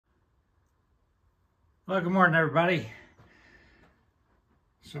Well, good morning, everybody.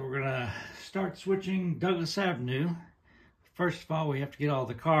 So we're gonna start switching Douglas Avenue. First of all, we have to get all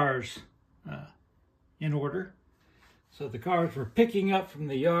the cars in order. So the cars we're picking up from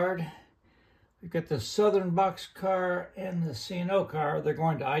the yard, we've got the Southern box car and the C&O car. They're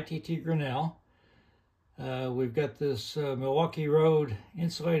going to ITT Grinnell. We've got this Milwaukee Road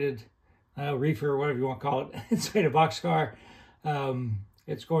insulated reefer, whatever you want to call it, insulated box car.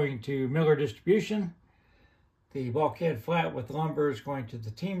 It's going to Miller Distribution. The bulkhead flat with lumber is going to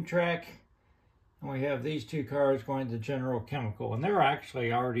the Team Track. And we have these two cars going to General Chemical. And they're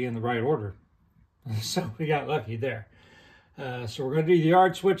actually already in the right order. So we got lucky there. So we're going to do the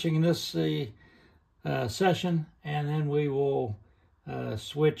yard switching in this session. And then we will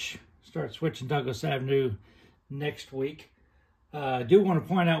start switching Douglas Avenue next week. I do want to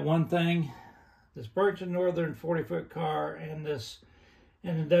point out one thing. This Burlington Northern 40-foot car and this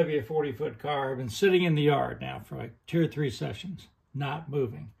NW 40-foot car have been sitting in the yard now for like 2 or 3 sessions, not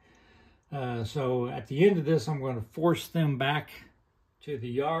moving. So at the end of this, I'm going to force them back to the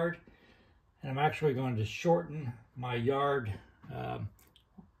yard, and I'm actually going to shorten my yard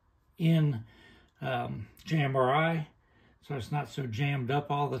in JMRI, so it's not so jammed up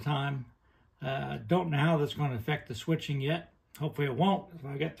all the time. Don't know how that's going to affect the switching yet. Hopefully it won't. If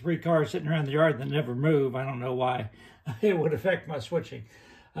I got 3 cars sitting around the yard that never move, I don't know why it would affect my switching.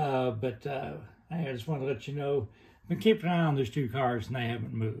 I just want to let you know, I've been keeping an eye on those 2 cars and they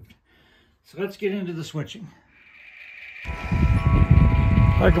haven't moved. So let's get into the switching.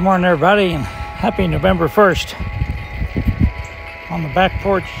 Well, good morning, everybody, and happy November 1st. On the back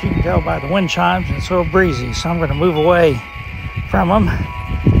porch, you can tell by the wind chimes, and it's a little breezy, so I'm going to move away from them.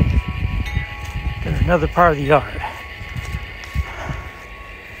 There's another part of the yard.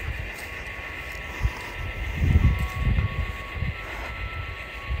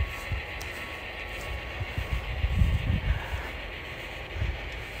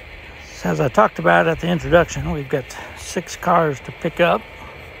 As I talked about at the introduction, we've got 6 cars to pick up.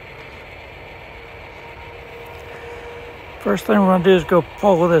 First thing we're going to do is go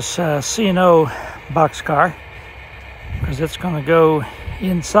pull this C&O box car, because it's going to go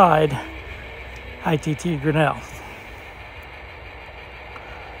inside ITT Grinnell.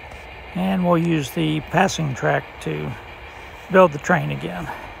 And we'll use the passing track to build the train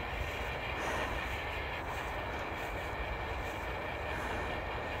again.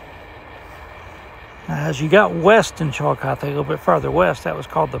 As you got west in Chillicothe, a little bit farther west, that was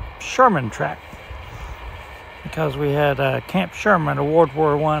called the Sherman Track, because we had Camp Sherman, a World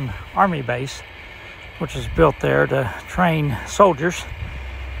War I Army base, which was built there to train soldiers.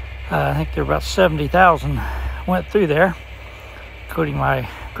 I think there were about 70,000 went through there, including my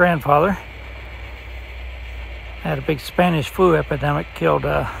grandfather. Had a big Spanish flu epidemic, killed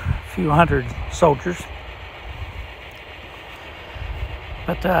a few hundred soldiers.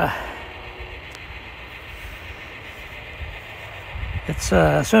 But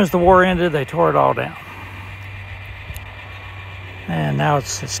as soon as the war ended, they tore it all down. And now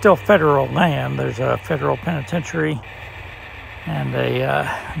it's still federal land. There's a federal penitentiary and a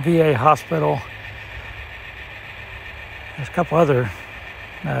VA hospital. There's a couple other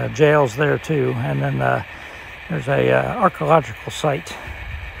jails there too. And then there's a archaeological site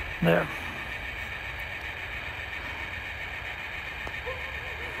there.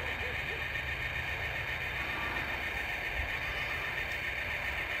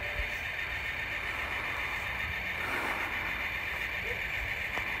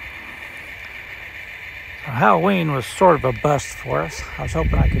 Halloween was sort of a bust for us. I was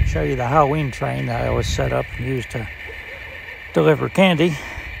hoping I could show you the Halloween train that I always set up and used to deliver candy,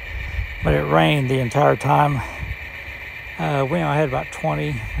 but it rained the entire time. We only had about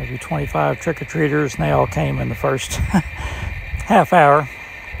 20, maybe 25 trick-or-treaters, and they all came in the first half hour.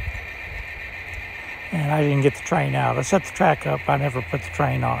 And I didn't get the train out. I set the track up, I never put the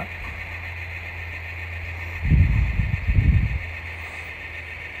train on it.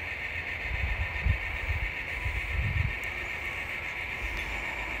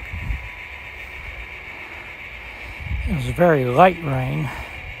 It was a very light rain,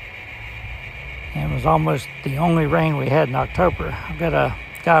 and it was almost the only rain we had in October. I've got a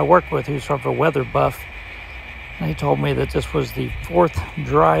guy I work with who's sort of a weather buff, and he told me that this was the 4th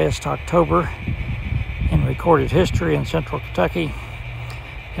driest October in recorded history in central Kentucky.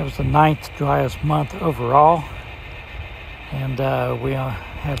 It was the 9th driest month overall, and we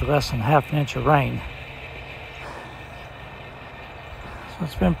had less than half an inch of rain. So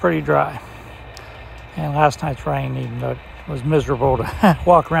it's been pretty dry. And last night's rain, even though it was miserable to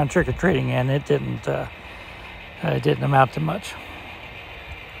walk around trick-or-treating in, it didn't amount to much.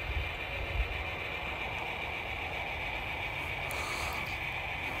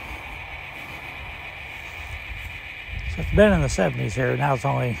 It's been in the 70s here. Now it's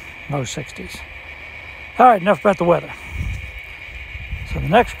only low 60s. All right, enough about the weather. So the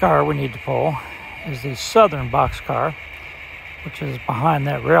next car we need to pull is the southern box car, which is behind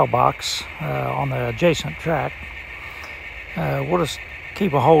that rail box on the adjacent track. We'll just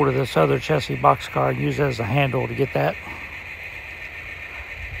keep a hold of this other chassis box car and use it as a handle to get that.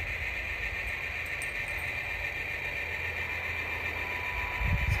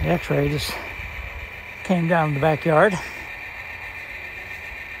 The X-ray just came down in the backyard.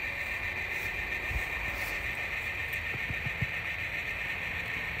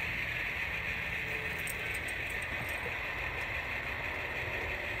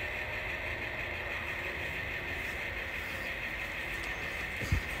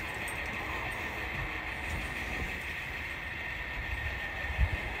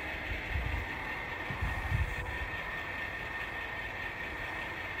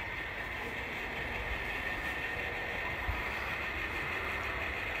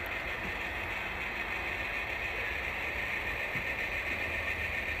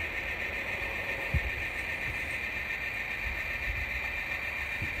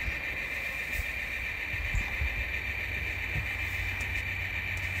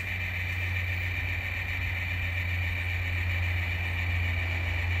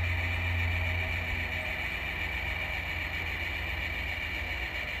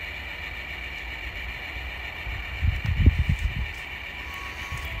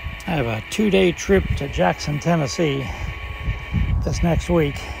 I have a 2-day trip to Jackson, Tennessee this next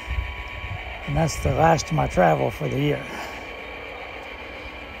week, and that's the last of my travel for the year.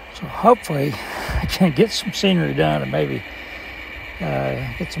 So hopefully I can get some scenery done and maybe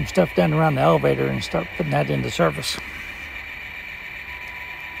get some stuff done around the elevator and start putting that into service.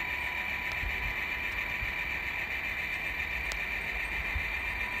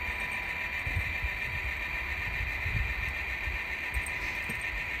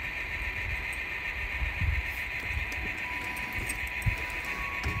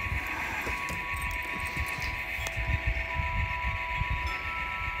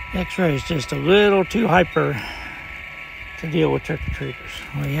 X-ray is just a little too hyper to deal with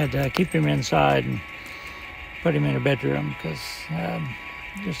trick-or-treaters. We had to keep him inside and put him in a bedroom because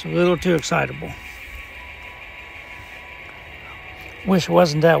just a little too excitable. Wish it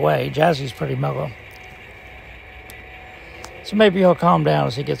wasn't that way. Jazzy's pretty mellow. So maybe he'll calm down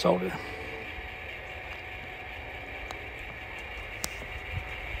as he gets older.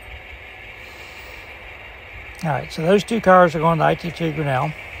 All right, so those 2 cars are going to ITT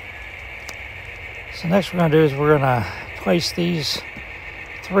Grinnell. So next we're going to do is we're going to place these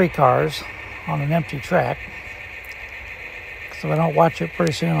 3 cars on an empty track. So if I don't watch it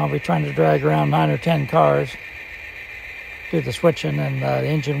pretty soon, I'll be trying to drag around 9 or 10 cars, do the switching, and the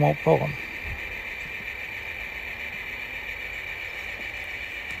engine won't pull them.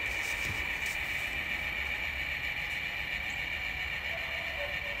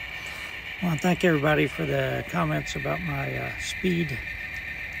 I want to thank everybody for the comments about my speed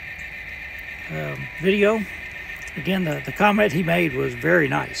video. Again, the comment he made was very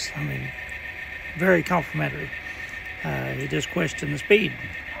nice. I mean, very complimentary. He just questioned the speed.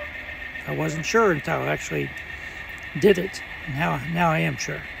 I wasn't sure until I actually did it. Now I am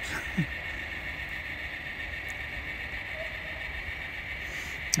sure.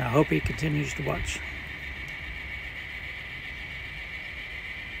 I hope he continues to watch.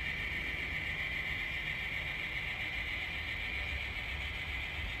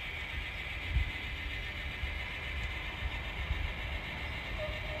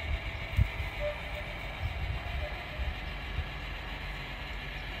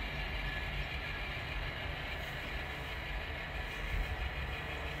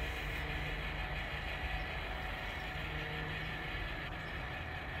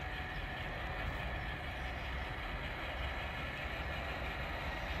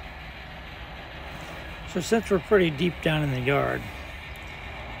 So since we're pretty deep down in the yard,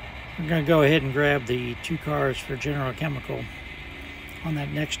 we're going to go ahead and grab the 2 cars for General Chemical on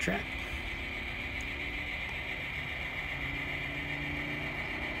that next track.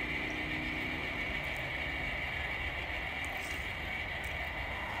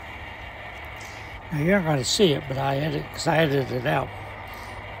 Now you're not going to see it, but I edited it out.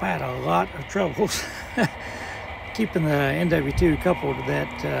 I had a lot of troubles keeping the NW2 coupled to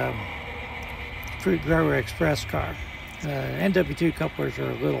that Fruit Grower Express car. NW2 couplers are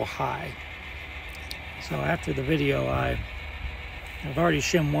a little high. So after the video, I've already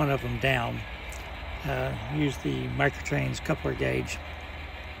shimmed one of them down. Used the Microtrains coupler gauge.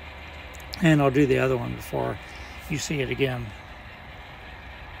 And I'll do the other one before you see it again.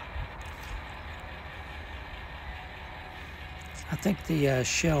 I think the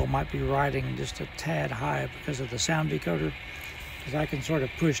shell might be riding just a tad high because of the sound decoder, because I can sort of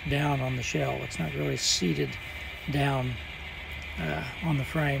push down on the shell. It's not really seated down on the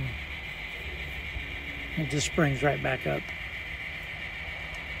frame. It just springs right back up.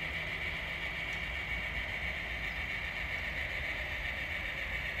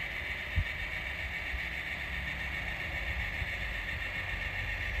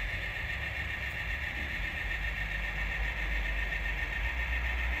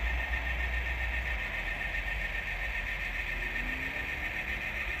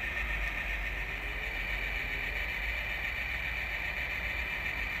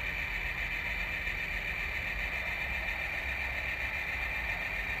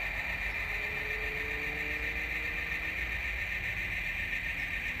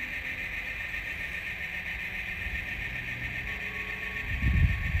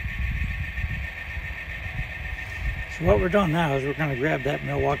 So what we're doing now is we're going to grab that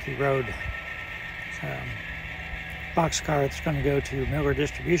Milwaukee Road boxcar that's going to go to Miller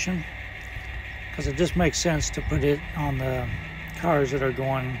Distribution, because it just makes sense to put it on the cars that are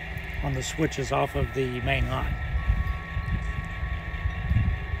going on the switches off of the main line.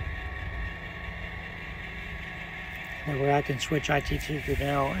 That way I can switch ITT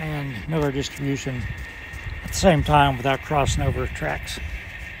Grinnell and Miller Distribution at the same time without crossing over tracks.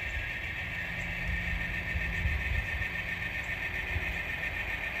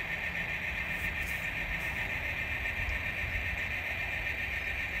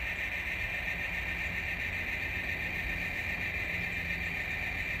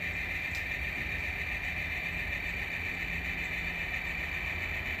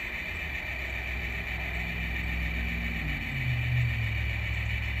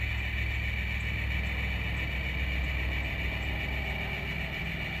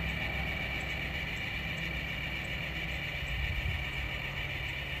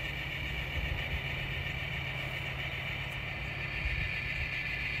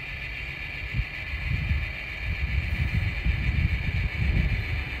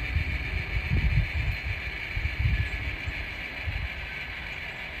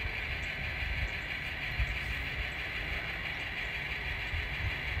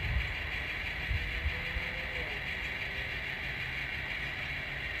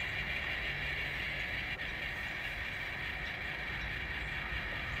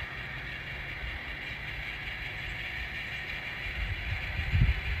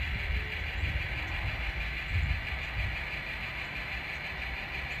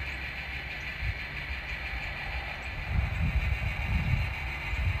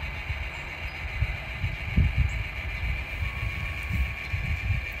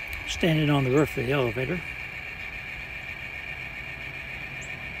 Standing on the roof of the elevator.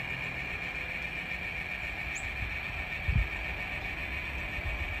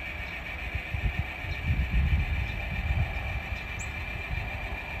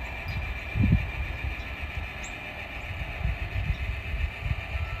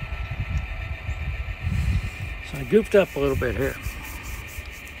 So I goofed up a little bit here.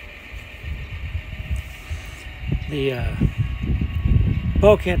 The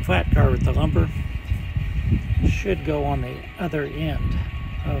bulkhead flat car with the lumber should go on the other end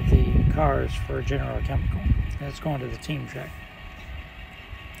of the cars for General Chemical. It's going to the team track.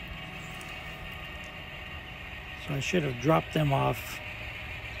 So I should have dropped them off,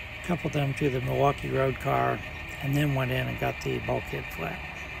 coupled them to the Milwaukee Road car, and then went in and got the bulkhead flat.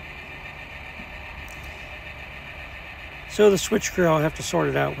 So the switch crew, I'll have to sort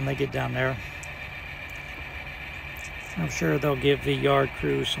it out when they get down there. I'm sure they'll give the yard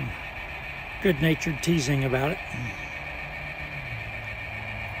crew some good-natured teasing about it.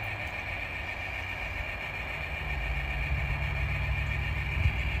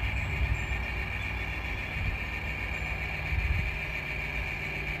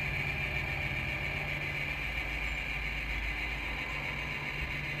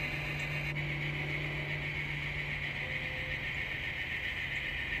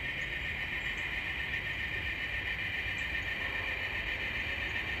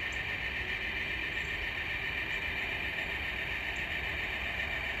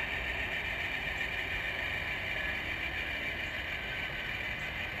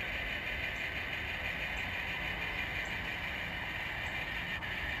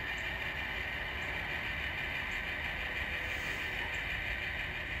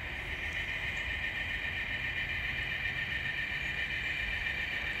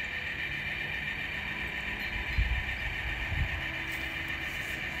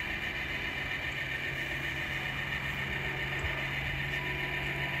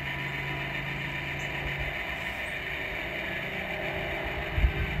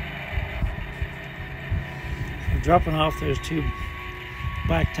 dropping off those 2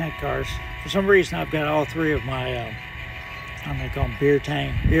 black tank cars. For some reason, I've got all 3 of my, I'm going to call them beer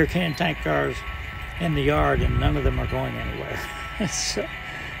can tank cars in the yard, and none of them are going anywhere. It's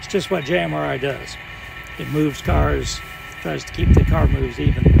just what JMRI does. It moves cars, tries to keep the car moves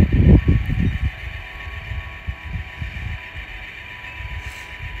even.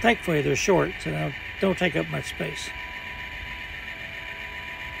 Thankfully, they're short, so they don't take up much space.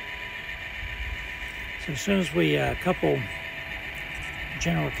 So as soon as we couple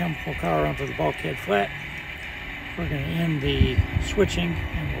General Chemical car onto the bulkhead flat, we're going to end the switching,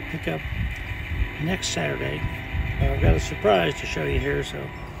 and we'll pick up next Saturday. I've got a surprise to show you here, so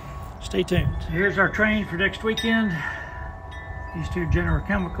stay tuned. So here's our train for next weekend. These 2 General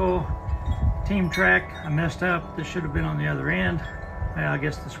Chemical team track. I messed up. This should have been on the other end. Well, I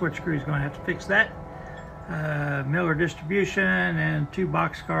guess the switch screw is going to have to fix that. Miller distribution and 2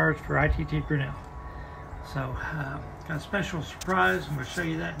 box cars for ITT Grinnell. So, got a special surprise, and we'll show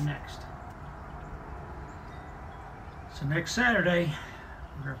you that next. So next Saturday,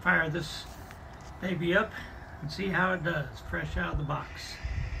 we're going to fire this baby up and see how it does, fresh out of the box.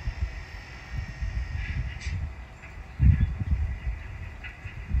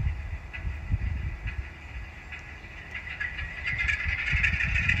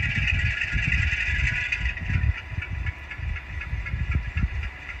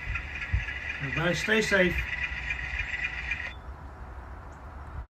 Everybody stay safe.